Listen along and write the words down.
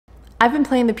I've been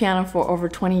playing the piano for over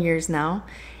 20 years now,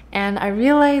 and I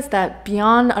realized that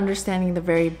beyond understanding the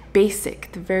very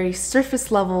basic, the very surface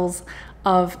levels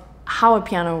of how a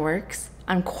piano works,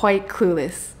 I'm quite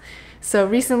clueless. So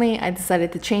recently I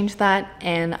decided to change that,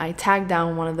 and I tagged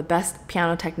down one of the best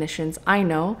piano technicians I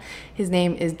know. His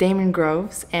name is Damon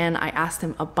Groves, and I asked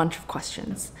him a bunch of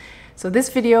questions. So this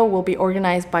video will be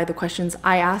organized by the questions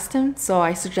I asked him, so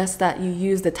I suggest that you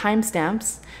use the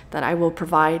timestamps that I will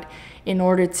provide in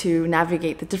order to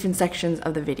navigate the different sections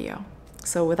of the video.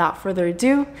 So without further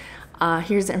ado,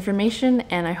 here's the information,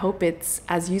 and I hope it's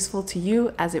as useful to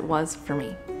you as it was for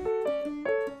me.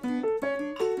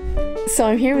 So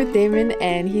I'm here with Damon,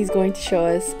 and he's going to show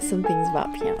us some things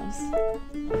about pianos.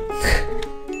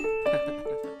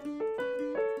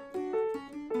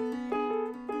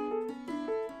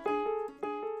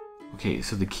 Okay,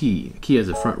 so the key has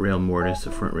a front rail mortise,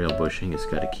 a front rail bushing. It's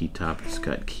got a key top, it's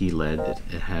got key lead.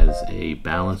 It has a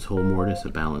balance hole mortise, a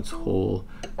balance hole,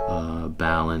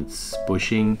 balance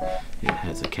bushing. It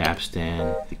has a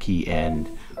capstan, the key end.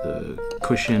 The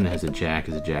cushion has a jack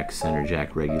center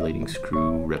jack, regulating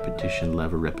screw, repetition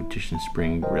lever, repetition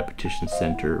spring, repetition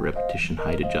center, repetition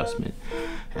height adjustment.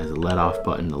 It has a let-off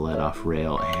button, a let-off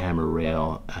rail, a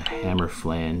hammer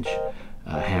flange,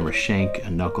 a hammer shank,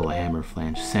 a knuckle, a hammer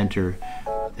flange center.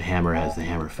 The hammer has the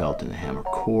hammer felt and the hammer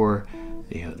core.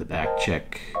 You have the back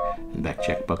check and back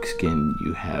check buckskin.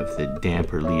 You have the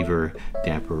damper lever,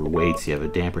 damper weights. You have a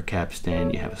damper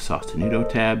capstan. You have a sostenuto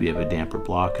tab. You have a damper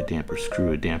block, a damper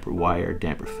screw, a damper wire,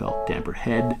 damper felt, damper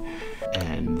head,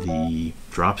 and the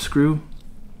drop screw,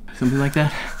 something like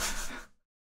that.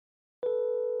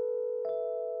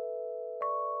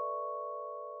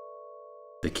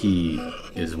 The key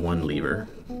is one lever.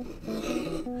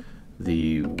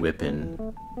 The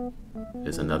whip-in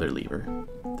is another lever,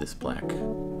 this black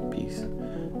piece.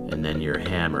 And then your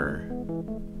hammer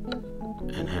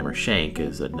and hammer shank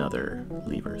is another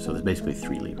lever. So there's basically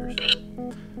three levers.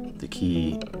 The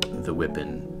key, the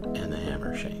whip-in, and the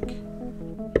hammer shank.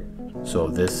 So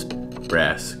this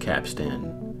brass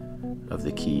capstan of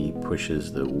the key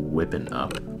pushes the whip-in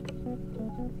up,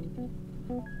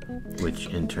 which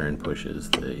in turn pushes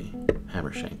the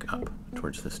hammer shank up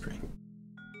towards the string.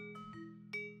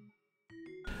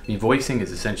 I mean, voicing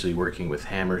is essentially working with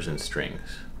hammers and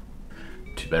strings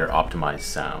to better optimize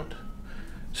sound.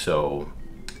 So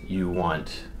you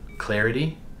want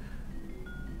clarity,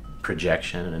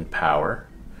 projection, and power.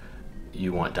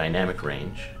 You want dynamic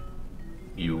range.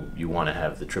 You want to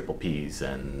have the triple P's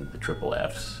and the triple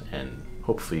F's, and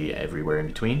hopefully everywhere in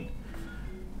between.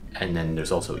 And then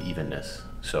there's also evenness.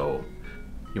 So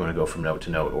you want to go from note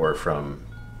to note, or from,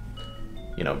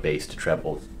 you know, bass to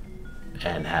treble,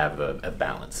 and have a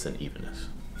balance and evenness.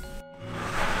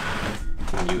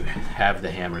 When you have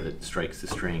the hammer that strikes the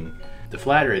string, the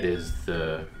flatter it is,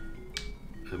 the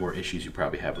more issues you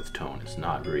probably have with tone. It's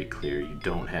not very clear. You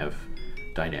don't have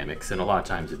dynamics, and a lot of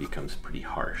times it becomes pretty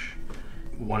harsh.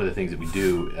 One of the things that we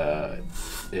do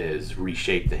is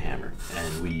reshape the hammer,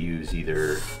 and we use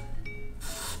either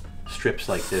strips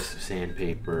like this of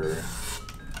sandpaper,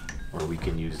 or we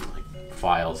can use like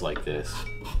files like this,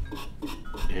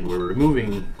 and we're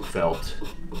removing felt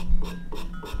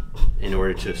in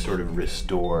order to sort of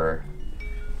restore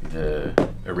the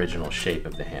original shape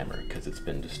of the hammer, because it's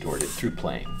been distorted through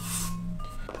playing.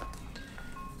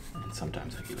 And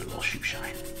sometimes I give it a little shoe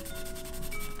shine.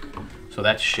 So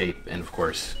that's shape, and of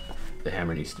course the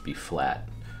hammer needs to be flat,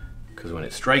 because when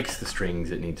it strikes the strings,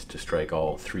 it needs to strike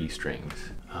all three strings.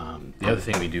 The other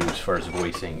thing we do as far as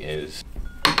voicing is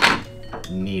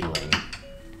needling.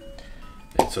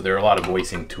 And so there are a lot of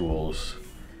voicing tools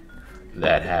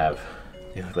that have,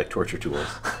 you know, like torture tools.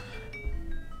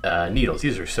 Needles,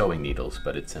 these are sewing needles,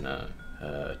 but it's in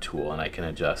a tool, and I can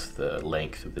adjust the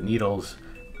length of the needles.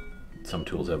 Some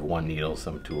tools have one needle,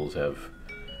 some tools have,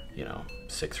 you know,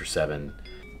 6 or 7.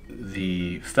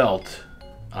 The felt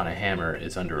on a hammer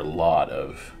is under a lot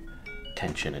of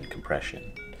tension and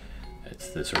compression.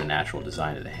 It's the sort of natural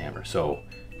design of the hammer. So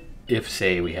if,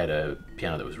 say, we had a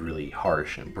piano that was really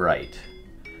harsh and bright,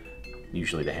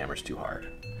 usually the hammer's too hard.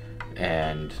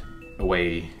 And a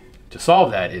way to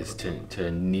solve that is to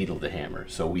needle the hammer.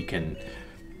 So we can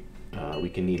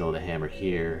needle the hammer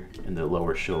here in the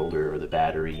lower shoulder or the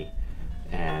battery,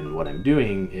 and what I'm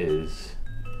doing is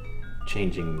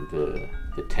changing the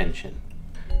tension.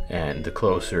 And the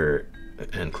closer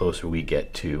and closer we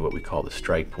get to what we call the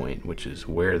strike point, which is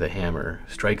where the hammer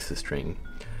strikes the string,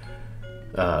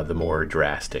 the more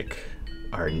drastic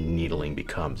our needling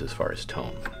becomes as far as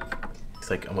tone.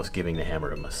 It's like almost giving the hammer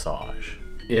a massage.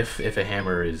 If a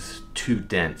hammer is too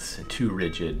dense and too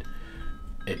rigid,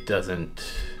 it doesn't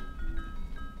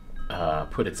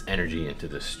put its energy into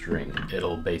the string.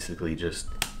 It'll basically just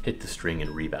hit the string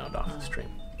and rebound off the string.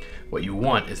 What you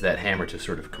want is that hammer to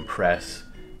sort of compress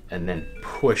and then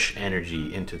push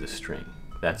energy into the string.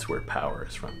 That's where power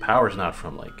is from. Power is not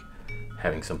from like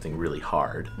having something really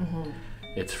hard.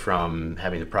 It's from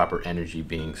having the proper energy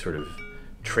being sort of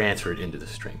transferred into the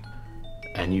string.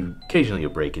 And occasionally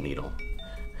you'll break a needle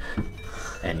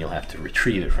and you'll have to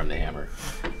retrieve it from the hammer.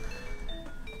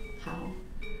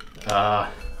 How?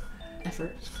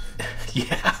 Effort.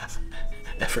 Yeah,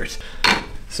 effort.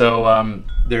 So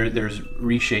there's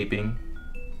reshaping,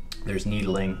 there's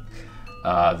needling,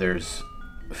 there's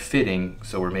fitting,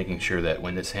 so we're making sure that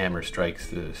when this hammer strikes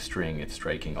the string, it's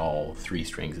striking all 3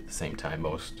 strings at the same time.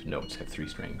 Most notes have 3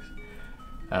 strings.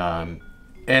 And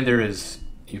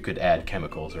you could add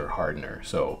chemicals or hardener.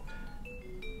 So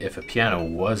if a piano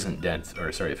wasn't dense,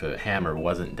 or sorry, if a hammer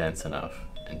wasn't dense enough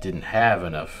and didn't have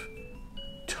enough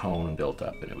tone built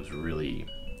up and it was really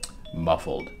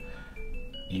muffled,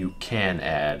 you can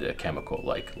add a chemical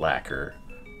like lacquer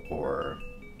or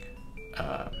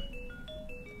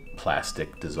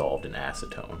plastic dissolved in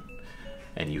acetone,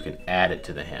 and you can add it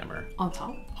to the hammer. On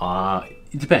top?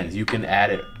 It depends. You can add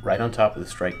it right on top of the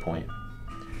strike point,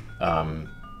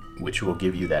 which will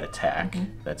give you that attack.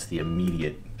 That's the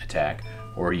immediate attack.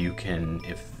 Or you can,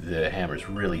 if the hammer's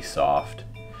really soft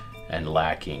and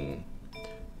lacking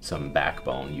some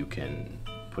backbone, you can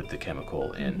put the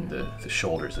chemical in the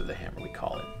shoulders of the hammer, we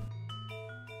call it.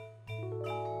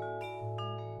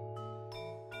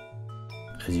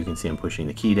 As you can see, I'm pushing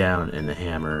the key down and the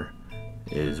hammer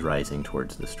is rising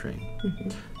towards the string.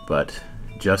 But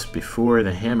just before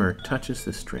the hammer touches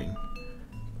the string,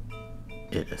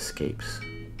 it escapes.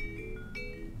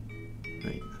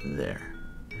 Right there.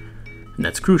 And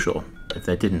that's crucial. If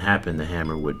that didn't happen, the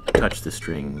hammer would touch the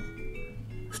string,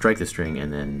 strike the string,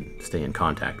 and then stay in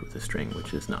contact with the string,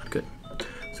 which is not good.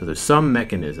 So there's some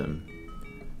mechanism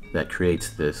that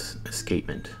creates this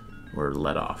escapement, or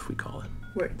let off, we call it.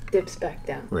 Where it dips back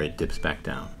down. Where it dips back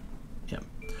down, yeah.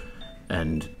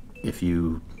 And if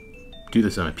you do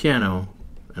this on a piano,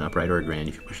 an upright or a grand,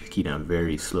 if you push the key down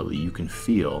very slowly, you can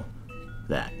feel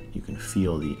that. You can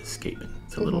feel the escapement.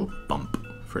 It's a little bump,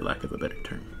 for lack of a better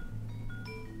term.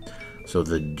 So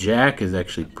the jack is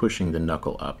actually pushing the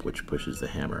knuckle up, which pushes the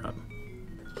hammer up.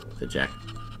 The jack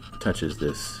touches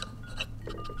this,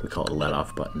 we call it a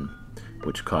let-off button,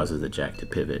 which causes the jack to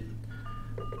pivot,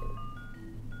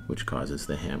 which causes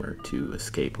the hammer to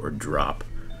escape or drop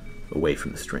away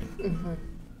from the string.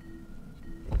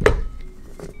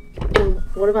 And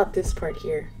what about this part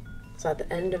here? So at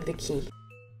the end of the key.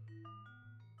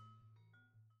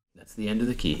 That's the end of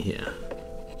the key, yeah.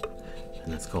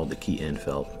 And that's called the key end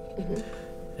felt.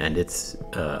 And its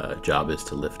job is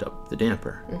to lift up the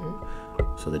damper.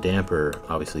 So the damper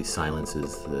obviously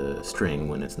silences the string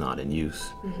when it's not in use.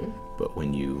 But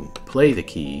when you play the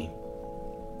key,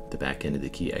 the back end of the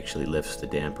key actually lifts the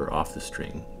damper off the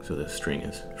string, so the string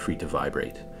is free to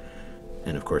vibrate.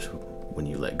 And of course, when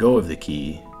you let go of the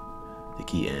key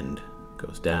end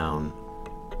goes down,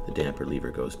 the damper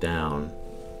lever goes down,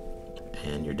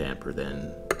 and your damper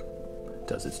then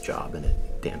does its job and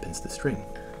it dampens the string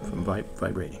from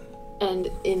vibrating. And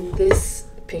in this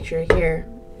picture here,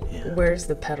 where's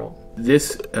the pedal?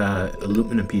 This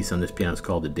aluminum piece on this piano is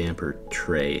called the damper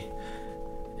tray,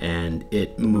 and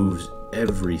it moves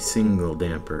every single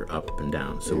damper up and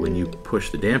down. So when you push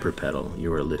the damper pedal,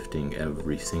 you are lifting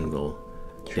every single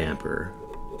damper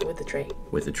with the tray.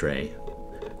 With the tray.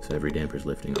 So every damper is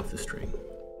lifting off the string.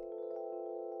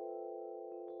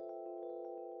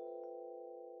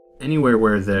 Anywhere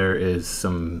where there is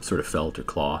some sort of felt or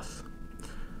cloth,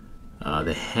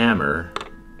 the hammer,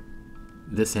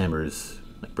 this hammer is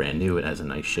like brand new. It has a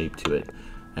nice shape to it.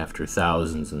 After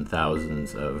thousands and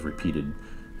thousands of repeated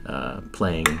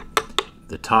playing,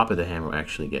 the top of the hammer will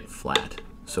actually get flat.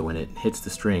 So when it hits the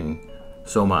string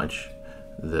so much,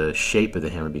 the shape of the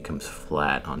hammer becomes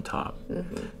flat on top,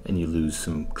 and you lose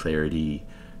some clarity.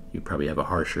 You probably have a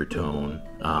harsher tone.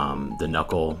 The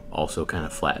knuckle also kind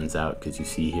of flattens out, because you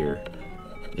see here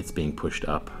it's being pushed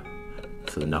up,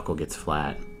 so the knuckle gets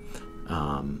flat.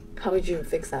 How would you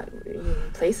fix that? You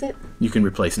replace it? You can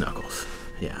replace knuckles.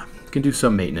 Yeah, you can do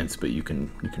some maintenance, but you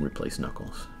can replace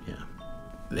knuckles. Yeah.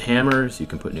 The hammers, you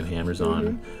can put new hammers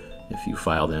on. If you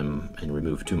file them and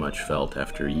remove too much felt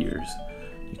after years,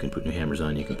 you can put new hammers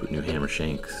on. You can put new hammer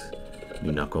shanks,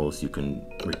 new knuckles. You can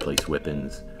replace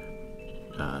whippings.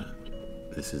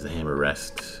 This is a hammer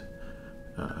rest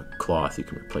cloth. You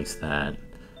can replace that.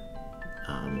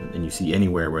 And you see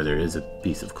anywhere where there is a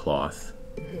piece of cloth,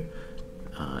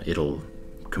 it'll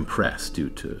compress due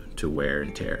to wear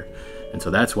and tear. And so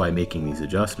that's why making these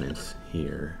adjustments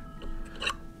here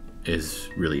is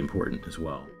really important as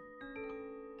well.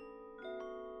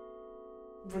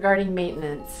 Regarding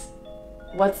maintenance,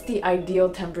 what's the ideal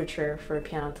temperature for a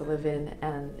piano to live in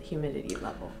and humidity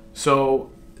level?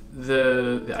 So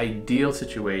the ideal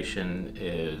situation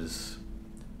is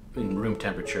in room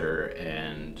temperature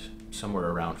and somewhere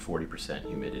around 40%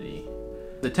 humidity.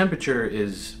 The temperature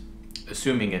is,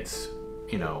 assuming it's,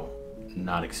 you know,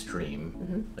 not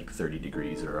extreme, like 30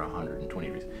 degrees or 120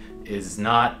 degrees, is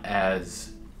not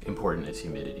as important as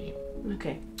humidity.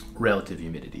 Okay. Relative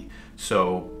humidity.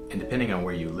 So, and depending on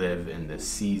where you live and the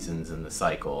seasons in the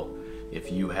cycle,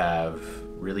 if you have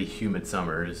really humid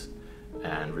summers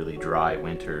and really dry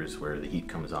winters where the heat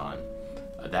comes on,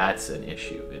 that's an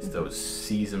issue. It's those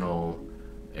seasonal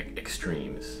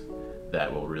extremes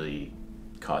that will really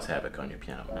cause havoc on your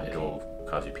piano. Okay. It'll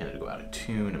cause your piano to go out of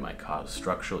tune. It might cause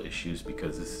structural issues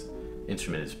because this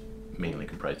instrument is mainly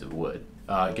comprised of wood.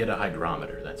 Get a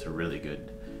hygrometer. That's a really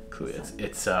good clue.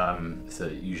 It's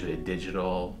usually a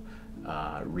digital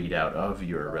readout of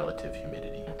your relative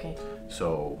humidity. Okay.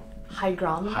 So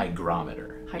Hygrometer?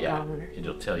 hygrometer. Hygrometer. Yeah.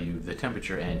 It'll tell you the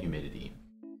temperature and humidity.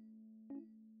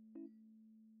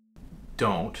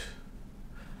 Don't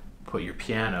put your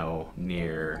piano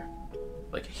near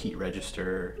like a heat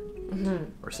register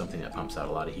or something that pumps out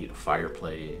a lot of heat, a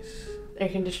fireplace. Air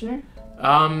conditioner?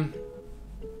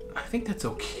 I think that's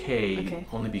okay.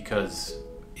 Only because,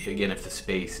 again, if the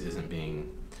space isn't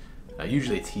being,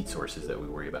 usually it's heat sources that we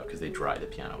worry about because they dry the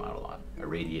piano out a lot. A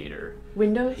radiator,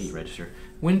 Windows? a heat register.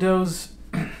 Windows,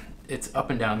 it's up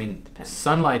and down. I mean,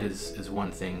 sunlight is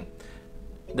one thing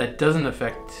that doesn't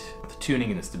affect the tuning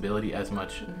and the stability as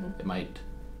much. It might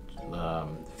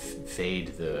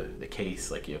fade the case.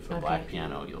 Like if a black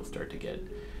piano, you'll start to get,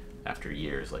 after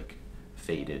years, like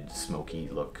faded, smoky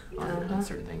look on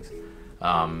certain things.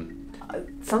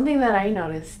 Something that I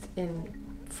noticed in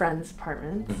friends'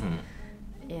 apartments,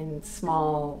 in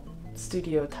small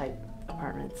studio type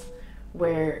apartments,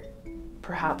 where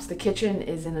perhaps the kitchen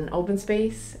is in an open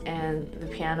space and the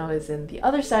piano is in the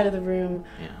other side of the room,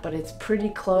 but it's pretty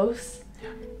close,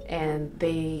 and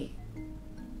they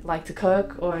like to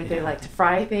cook or they like to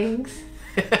fry things.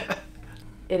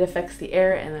 It affects the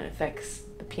air and it affects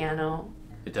the piano.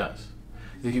 It does.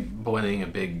 If you're boiling a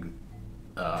big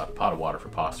pot of water for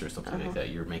pasta or something like that,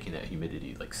 you're making that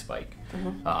humidity like spike.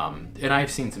 And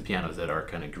I've seen some pianos that are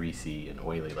kind of greasy and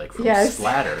oily, like from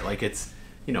splatter, like it's,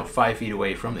 you know, 5 feet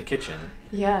away from the kitchen.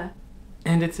 Yeah.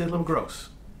 And it's a little gross.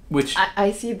 Which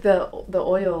I see the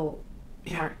oil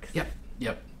marks. Yep.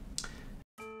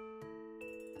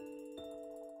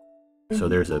 So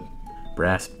there's a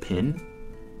brass pin,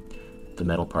 the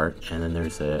metal part, and then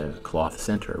there's a cloth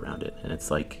center around it, and it's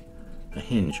like a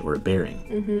hinge or a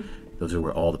bearing. Those are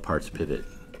where all the parts pivot.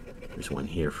 There's one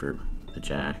here for the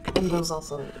jack. And those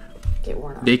also get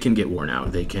worn out. They can get worn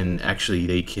out. They can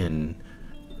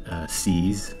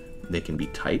seize. They can be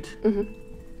tight,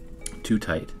 too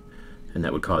tight, and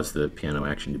that would cause the piano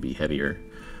action to be heavier,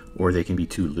 or they can be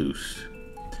too loose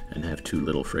and have too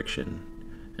little friction,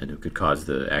 and it could cause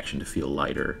the action to feel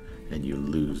lighter and you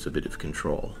lose a bit of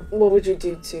control. What would you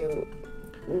do to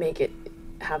make it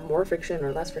have more friction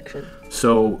or less friction?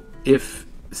 So if,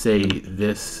 say,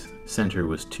 this center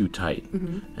was too tight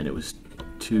and it was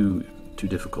too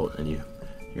difficult, and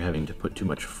you're having to put too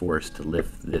much force to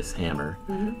lift this hammer,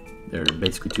 there are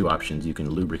basically two options. You can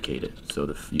lubricate it,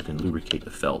 so you can lubricate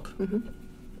the felt,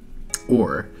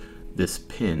 or this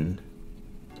pin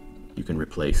you can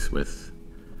replace with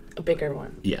a bigger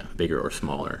one. Yeah, bigger or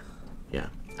smaller. Yeah.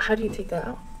 How do you take that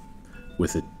out?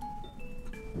 With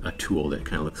a tool that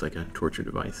kind of looks like a torture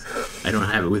device. I don't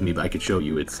have it with me, but I could show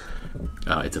you. It's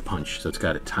a punch. So it's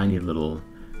got a tiny little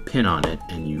pin on it,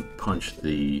 and you punch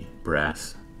the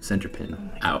brass center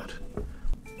pin out.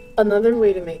 Another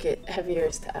way to make it heavier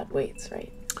is to add weights,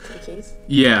 right, to the keys?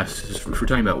 Yes. If we're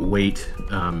talking about weight,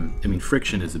 I mean,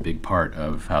 friction is a big part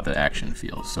of how the action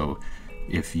feels. So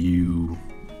if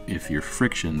your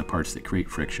friction, the parts that create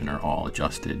friction, are all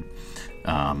adjusted,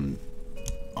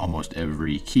 almost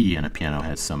every key on a piano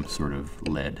has some sort of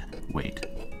lead weight.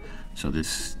 So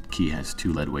this key has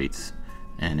 2 lead weights,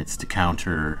 and it's to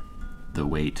counter the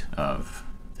weight of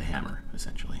the hammer,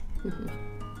 essentially.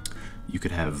 You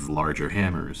could have larger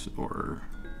hammers or,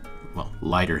 well,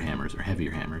 lighter hammers or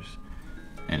heavier hammers,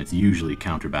 and it's usually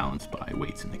counterbalanced by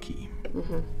weights in the key.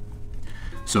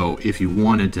 So if you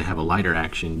wanted to have a lighter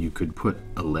action, you could put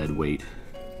a lead weight,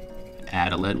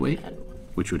 add a lead weight,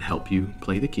 which would help you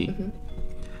play the key.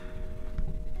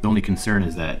 The only concern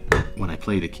is that when I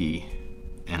play the key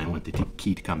and I want the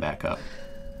key to come back up,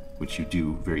 which you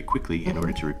do very quickly in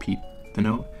order to repeat the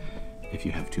note, if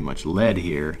you have too much lead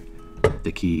here,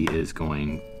 the key is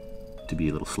going to be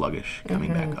a little sluggish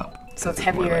coming back up. So it's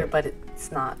heavier, but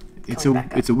it's not. It's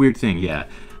a weird thing, yeah.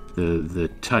 The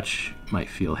touch might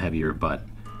feel heavier, but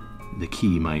the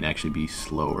key might actually be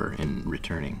slower in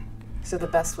returning. So the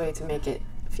best way to make it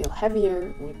feel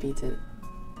heavier would be to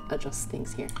adjust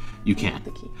things here. You can.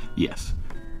 The key. Yes.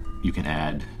 You can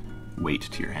add weight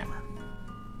to your hammer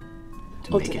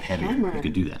to make it heavier. Hammer. You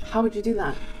could do that. How would you do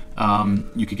that?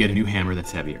 You could get a new hammer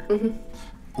that's heavier.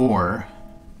 Or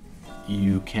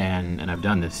you can, and I've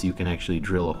done this, you can actually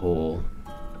drill a hole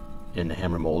in the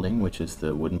hammer molding, which is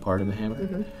the wooden part of the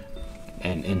hammer,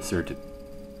 and insert a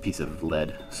piece of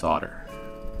lead solder.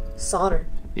 Solder?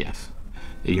 Yes.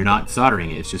 You're not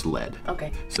soldering it, it's just lead.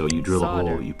 Okay. So you drill a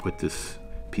hole, you put this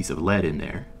piece of lead in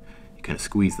there, you kind of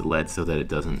squeeze the lead so that it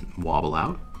doesn't wobble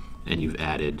out, and you've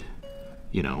added,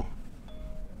 you know,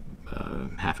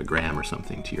 half a gram or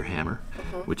something to your hammer,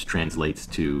 which translates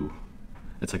to,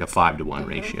 it's like a 5-to-1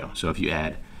 ratio. So if you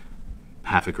add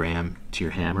half a gram to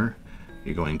your hammer,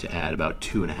 you're going to add about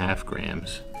 2.5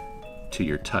 grams to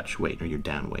your touch weight or your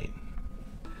down weight.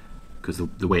 Because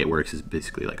the way it works is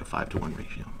basically like a 5-to-1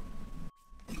 ratio.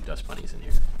 Dust bunnies in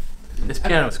here. This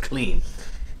piano is clean.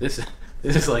 This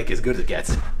is like as good as it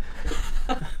gets.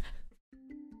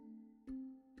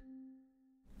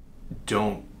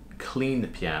 Don't clean the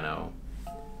piano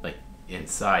like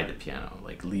inside the piano.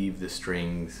 Like leave the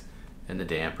strings and the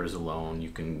dampers alone. You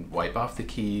can wipe off the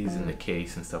keys and the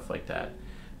case and stuff like that.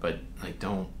 But like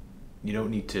you don't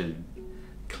need to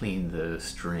clean the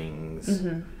strings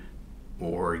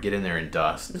or get in there and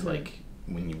dust. Like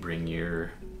when you bring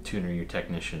your tuner, your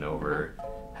technician over,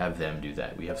 have them do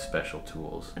that. We have special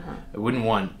tools. I wouldn't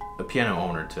want a piano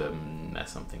owner to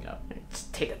mess something up.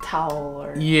 Just take a towel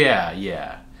or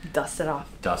dust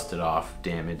it off,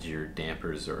 damage your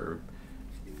dampers, or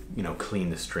you know,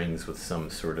 clean the strings with some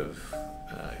sort of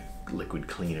liquid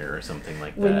cleaner or something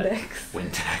like that.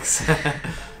 Windex.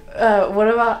 What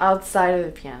about outside of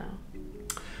the piano?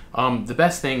 The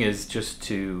best thing is just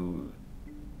to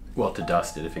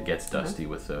dust it if it gets dusty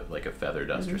with like a feather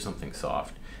dust or something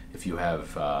soft. If you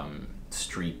have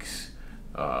streaks,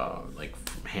 like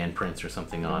handprints or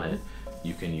something on it,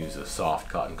 you can use a soft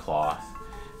cotton cloth,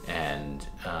 and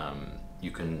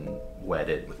you can wet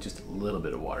it with just a little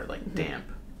bit of water, like damp.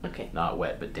 Okay. Not Not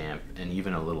wet, but damp, and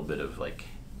even a little bit of like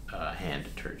hand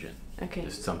detergent. Okay.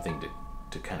 Just something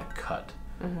to kind of cut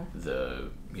the,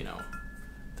 you know,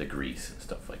 the grease and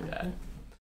stuff like that.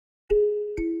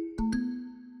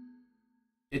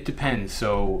 It depends.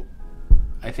 So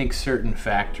I think certain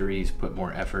factories put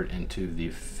more effort into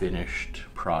the finished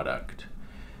product,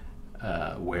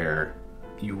 where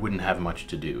you wouldn't have much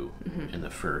to do in the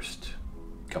first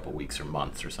couple weeks or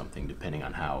months or something, depending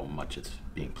on how much it's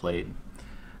being played.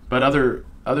 But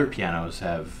other pianos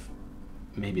have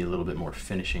maybe a little bit more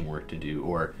finishing work to do.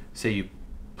 Or say you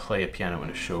play a piano in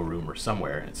a showroom or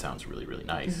somewhere and it sounds really, really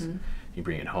nice. You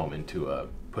bring it home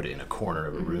put it in a corner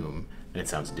of a room and it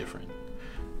sounds different.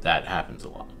 That happens a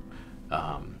lot.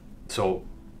 So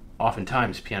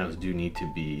oftentimes pianos do need to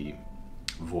be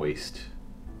voiced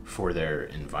for their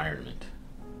environment.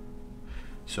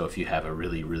 So if you have a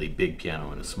really, really big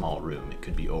piano in a small room, it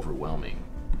could be overwhelming.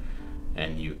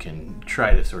 And you can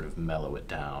try to sort of mellow it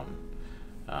down,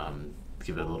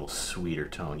 give it a little sweeter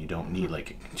tone. You don't need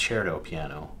like a concerto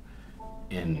piano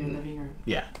in your living room.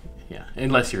 Yeah,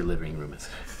 unless your living room is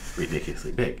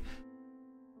ridiculously big.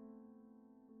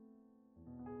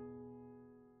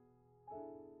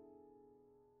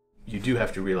 You do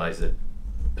have to realize that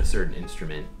a certain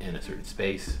instrument in a certain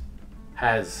space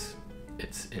has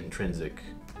its intrinsic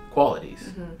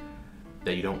qualities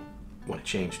that you don't want to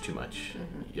change too much.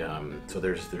 So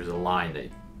there's a line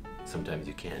that sometimes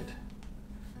you can't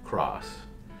cross,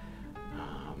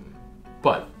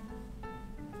 but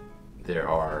there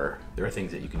are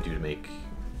things that you can do to make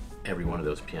every one of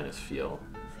those pianists feel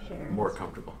more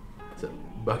comfortable. Is that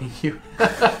bugging you?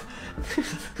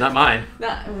 Not mine.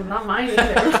 Not mine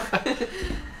either.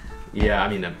 Yeah, I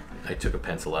mean, I took a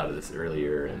pencil out of this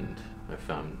earlier and I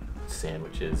found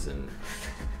sandwiches and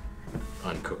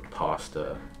uncooked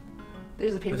pasta.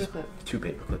 There's a paper clip. 2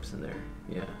 paper clips in there.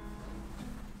 Yeah.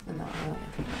 And that one.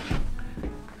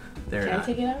 Can I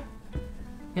take it out?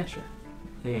 Yeah, sure.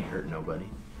 They ain't hurt nobody.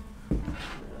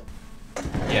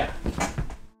 Yeah.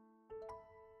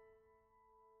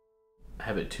 I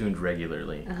have it tuned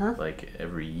regularly, like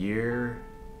every year,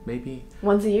 maybe.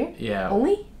 Once a year? Yeah.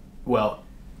 Only? Well,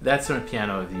 that's on a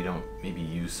piano that you don't maybe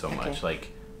use so much.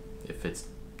 Like, if it's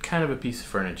kind of a piece of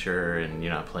furniture and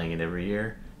you're not playing it every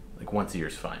year, like once a year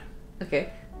is fine.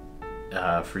 Okay.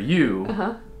 For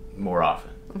you, more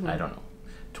often. I don't know.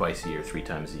 twice a year, 3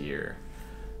 times a year,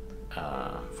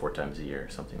 4 times a year,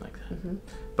 something like that.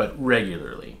 But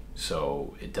regularly,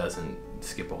 so it doesn't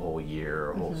skip a whole year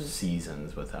or whole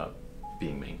seasons without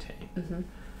being maintained.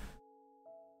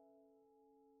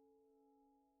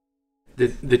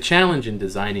 The challenge in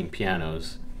designing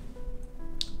pianos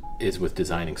is with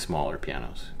designing smaller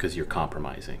pianos, because you're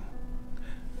compromising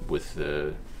with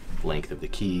the length of the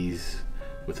keys,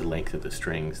 with the length of the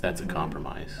strings. That's a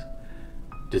compromise.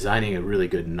 Designing a really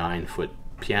good 9-foot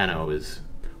piano is,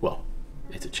 well,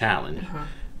 it's a challenge,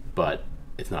 but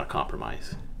it's not a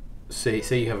compromise. Say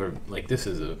you have a, like this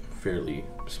is a fairly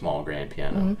small grand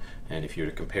piano, and if you were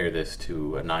to compare this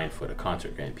to a 9-foot, a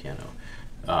concert grand piano,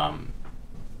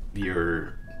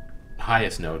 your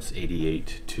highest notes,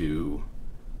 88 to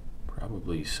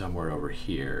probably somewhere over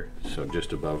here, so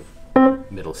just above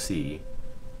middle C,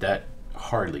 that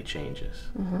hardly changes.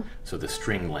 So the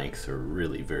string lengths are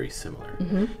really very similar.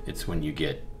 It's when you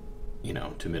get, you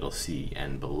know, to middle C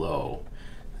and below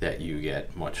that you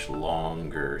get much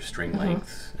longer string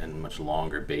lengths and much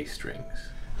longer bass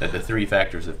strings. That the 3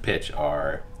 factors of pitch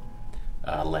are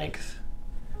length,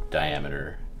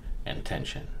 diameter, and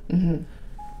tension.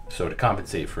 So to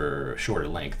compensate for a shorter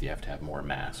length, you have to have more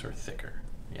mass or thicker.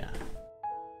 Yeah.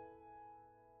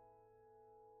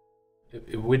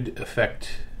 It would affect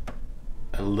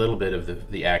a little bit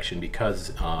of the action,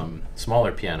 because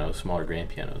smaller pianos, smaller grand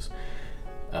pianos,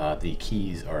 the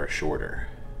keys are shorter.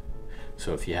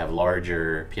 So if you have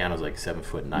larger pianos like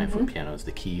 7-foot, 9-foot pianos,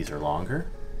 the keys are longer,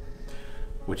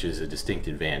 which is a distinct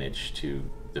advantage to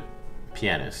the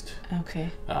pianist. Okay.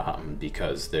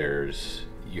 Because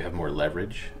you have more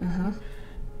leverage.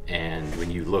 And when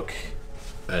you look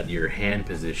at your hand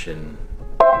position,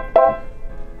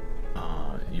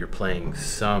 you're playing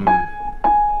some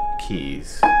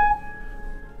keys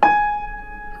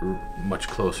much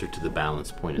closer to the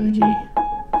balance point of the key.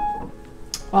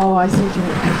 Oh, I see what you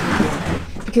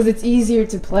mean. Because it's easier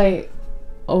to play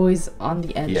always on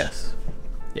the edge. Yes.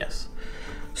 Yes.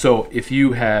 So if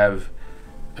you have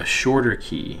a shorter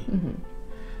key,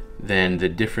 then the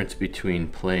difference between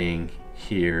playing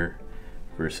here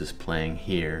versus playing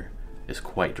here is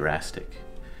quite drastic,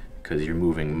 because you're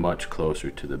moving much closer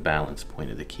to the balance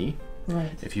point of the key.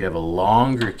 Right. If you have a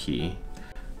longer key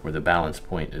where the balance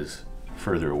point is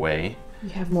further away, You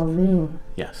have more room.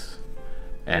 yes,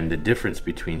 and the difference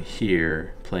between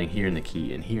playing here in the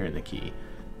key and here in the key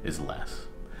is less,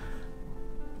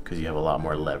 because you have a lot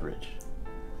more leverage.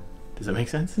 Does that make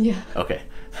sense? Yeah. Okay.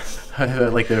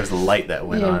 Like there was a light that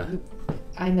went on.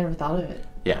 I never thought of it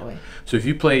that way. So if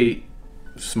you play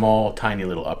small, tiny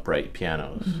little upright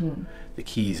pianos, the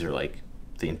keys are like,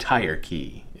 the entire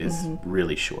key is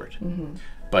really short.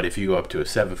 But if you go up to a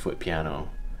 7-foot piano,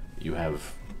 you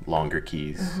have longer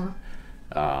keys,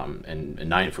 and a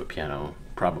 9-foot piano,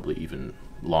 probably even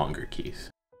longer keys.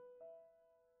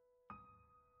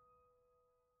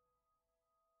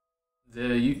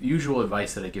 The usual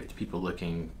advice that I give to people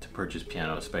looking to purchase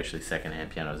pianos, especially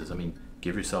secondhand pianos, is,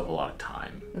 give yourself a lot of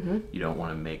time. You don't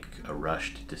want to make a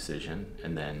rushed decision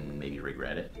and then maybe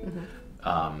regret it.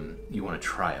 You want to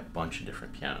try a bunch of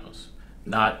different pianos.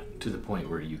 Not to the point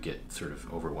where you get sort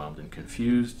of overwhelmed and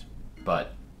confused,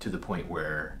 but to the point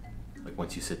where, like,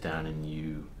 once you sit down and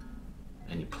you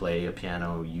play a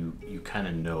piano, you kind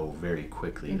of know very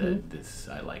quickly that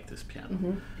I like this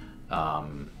piano.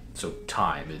 So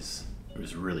time is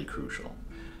really crucial.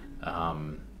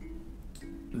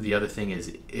 The other thing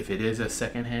is, if it is a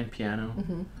secondhand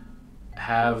piano,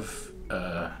 have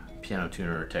a piano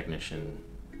tuner or technician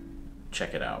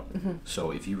check it out. So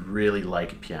if you really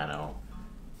like a piano,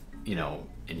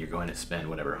 and you're going to spend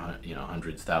whatever,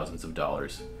 hundreds, thousands of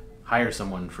dollars, hire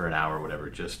someone for an hour or whatever,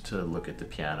 just to look at the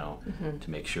piano, to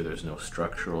make sure there's no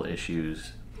structural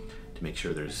issues, to make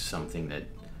sure there's something that,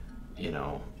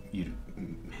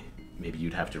 maybe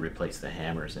you'd have to replace the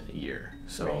hammers in a year.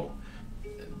 So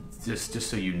just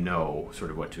so you know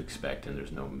sort of what to expect and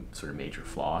there's no sort of major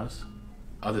flaws.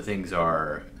 Other things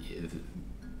are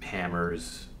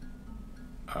hammers.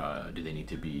 Do they need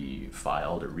to be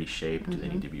filed or reshaped? Do they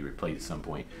need to be replaced at some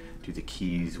point? Do the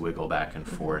keys wiggle back and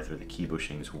forth, or the key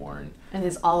bushings worn? And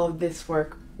is all of this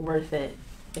work worth it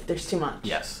if there's too much?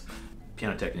 Yes.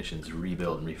 Piano technicians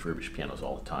rebuild and refurbish pianos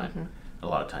all the time. A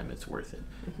lot of time it's worth it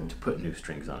to put new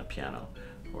strings on a piano,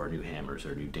 or new hammers,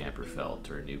 or new damper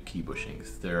felt, or new key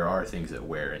bushings. There are things that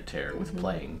wear and tear with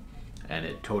playing, and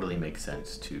it totally makes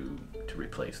sense to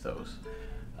replace those.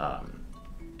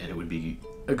 And it would be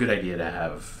a good idea to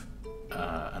have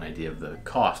an idea of the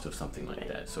cost of something like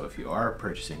that. So if you are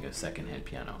purchasing a secondhand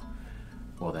piano,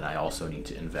 well, then I also need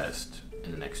to invest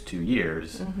in the next 2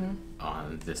 years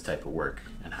on this type of work,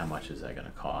 and how much is that going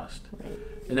to cost? Right.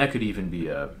 And that could even be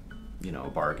a, you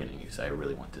know, bargaining. You say, I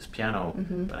really want this piano,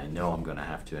 but I know I'm going to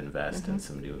have to invest in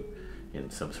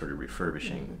some sort of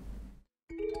refurbishing.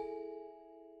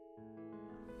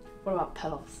 What about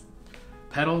pedals?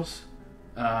 Pedals,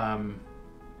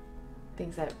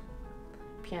 Things that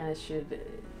pianists should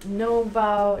know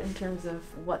about in terms of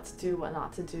what to do, what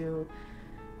not to do,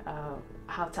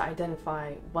 how to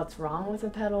identify what's wrong with a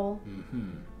pedal.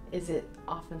 Is it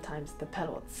oftentimes the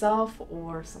pedal itself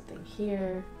or something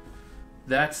here?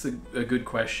 That's a good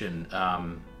question.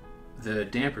 The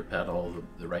damper pedal,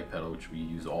 the right pedal, which we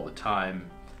use all the time,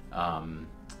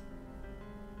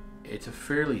 it's a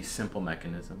fairly simple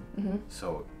mechanism.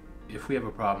 So if we have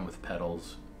a problem with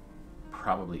pedals,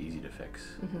 probably easy to fix.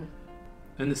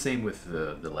 And the same with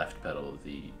the left pedal.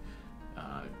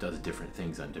 Does different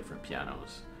things on different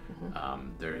pianos.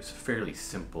 There's a fairly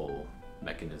simple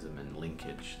mechanism and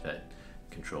linkage that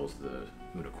controls the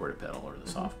unicorda pedal or the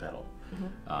soft pedal.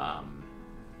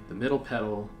 The middle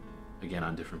pedal, again,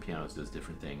 on different pianos does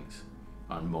different things.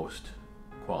 On most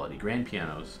quality grand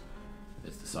pianos,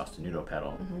 it's the sostenuto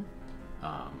pedal.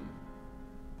 I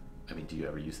mean, do you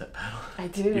ever use that pedal? I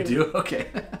do. You do? Okay.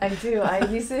 I do. I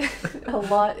use it a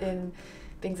lot in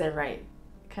things I write.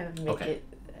 Kind of make it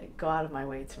go out of my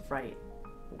way to write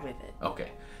with it.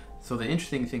 Okay. So the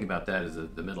interesting thing about that is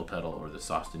that the middle pedal or the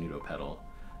sostenuto pedal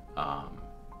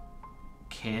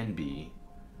can be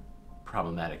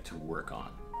problematic to work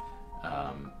on.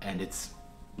 And it's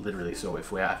literally, so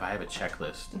if I have a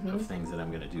checklist of things that I'm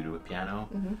going to do to a piano,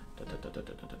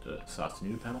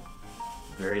 sostenuto pedal,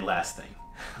 very last thing.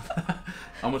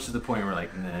 Almost to the point where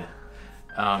like, nah.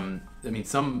 I mean,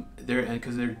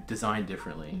 because they're designed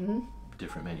differently,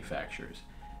 different manufacturers,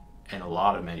 and a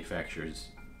lot of manufacturers,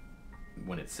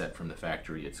 when it's set from the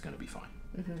factory, it's going to be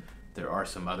fine. There are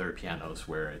some other pianos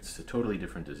where it's a totally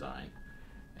different design,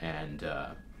 and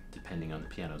depending on the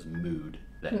piano's mood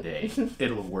that day,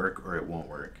 it'll work or it won't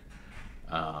work.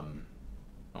 I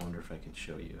wonder if I can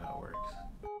show you how it works.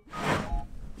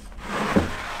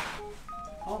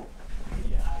 Oh.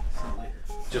 Yeah,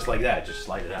 just like that, just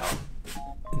slide it out.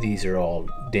 These are all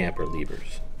damper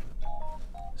levers.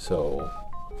 So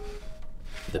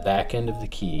the back end of the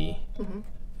key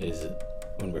is,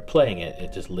 when we're playing it,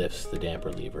 it just lifts the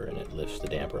damper lever and it lifts the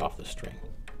damper off the string.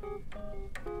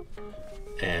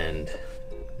 And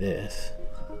this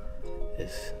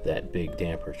is that big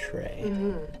damper tray.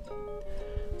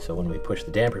 So when we push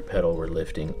the damper pedal, we're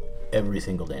lifting every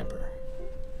single damper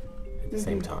at the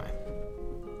same time.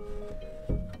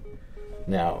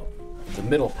 Now, the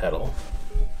middle pedal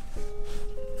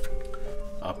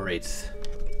operates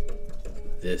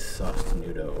this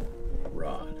sostenuto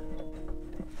rod.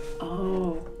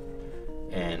 Oh.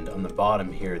 And on the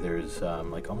bottom here, there's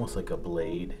like almost like a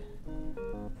blade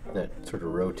that sort of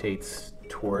rotates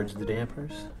towards the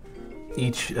dampers.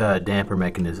 Each damper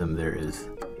mechanism, there is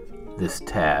this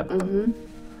tab,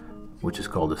 which is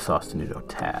called a sostenuto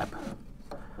tab.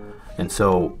 And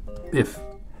so if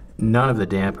none of the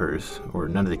dampers or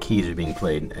none of the keys are being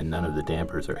played and none of the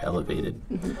dampers are elevated,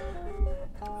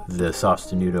 the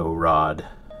sostenuto rod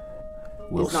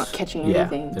will It's not catching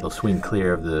anything. It'll swing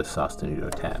clear of the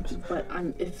sostenuto tabs. But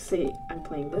if say I'm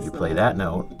playing this You note, play that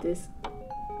note, this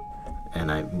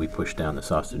and we push down the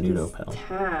sostenuto pedal.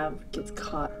 tab gets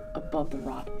caught above the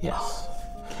rod. Yes.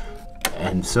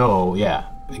 And so, yeah,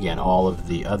 again, all of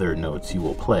the other notes you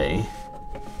will play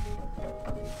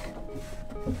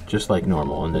just like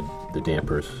normal, and the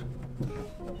dampers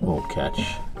won't catch.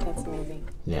 That's amazing.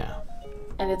 Yeah.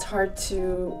 And it's hard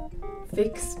to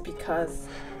fix because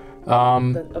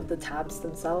of the tabs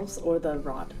themselves or the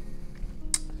rod.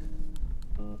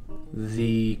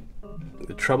 The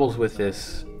troubles with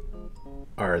this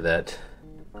are that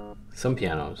some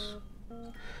pianos,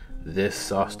 this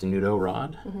sostenuto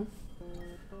rod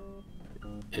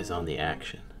is on the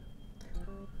action.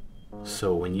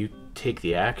 So when you take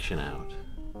the action out,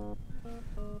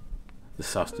 the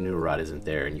sostenuto rod isn't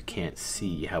there, and you can't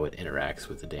see how it interacts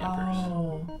with the dampers.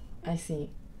 Oh, I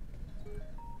see.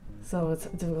 So it's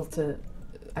difficult to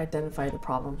identify the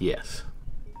problem. Yes.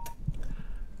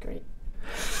 Great.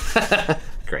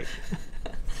 Great.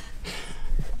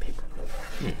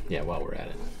 Yeah, while we're at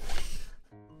it.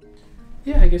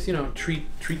 Yeah, I guess,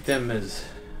 treat them as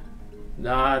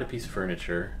not a piece of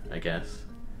furniture, I guess,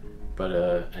 but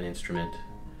an instrument,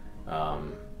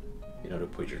 to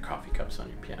put your coffee cups on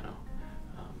your piano.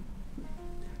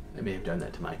 I may have done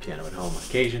that to my piano at home on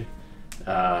occasion,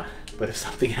 but if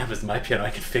something happens to my piano, I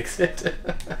can fix it.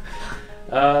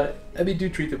 Do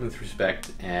treat them with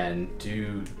respect, and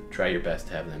do try your best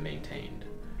to have them maintained.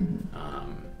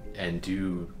 And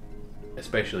do,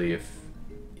 especially if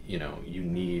you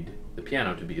need the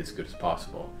piano to be as good as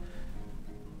possible,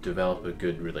 develop a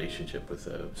good relationship with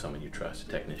someone you trust, a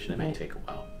technician. It may take a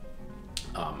while.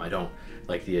 I don't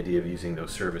like the idea of using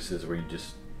those services where you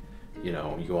just you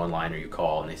go online or you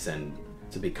call and it's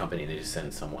a big company and they just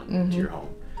send someone to your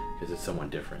home, because it's someone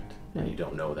different and you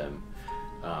don't know them.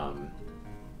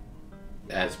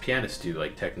 As pianists do,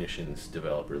 like technicians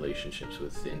develop relationships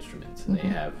with the instruments, and they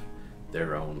have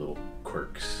their own little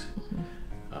quirks.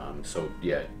 So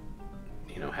yeah,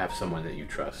 have someone that you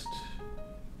trust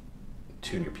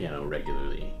tune your piano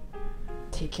regularly.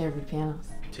 Take care of your pianos.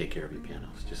 Take care of your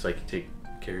pianos, just like you take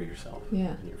care of yourself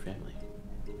and your family.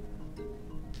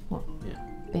 Well, yeah.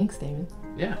 Thanks, Damon.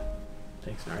 Yeah.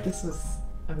 Thanks, Nahre. This was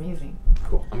amazing.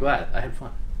 Cool. I'm glad. I had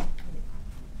fun.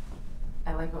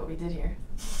 I like what we did here.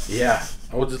 Yeah.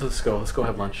 Let's go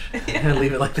have lunch and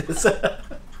leave it like this.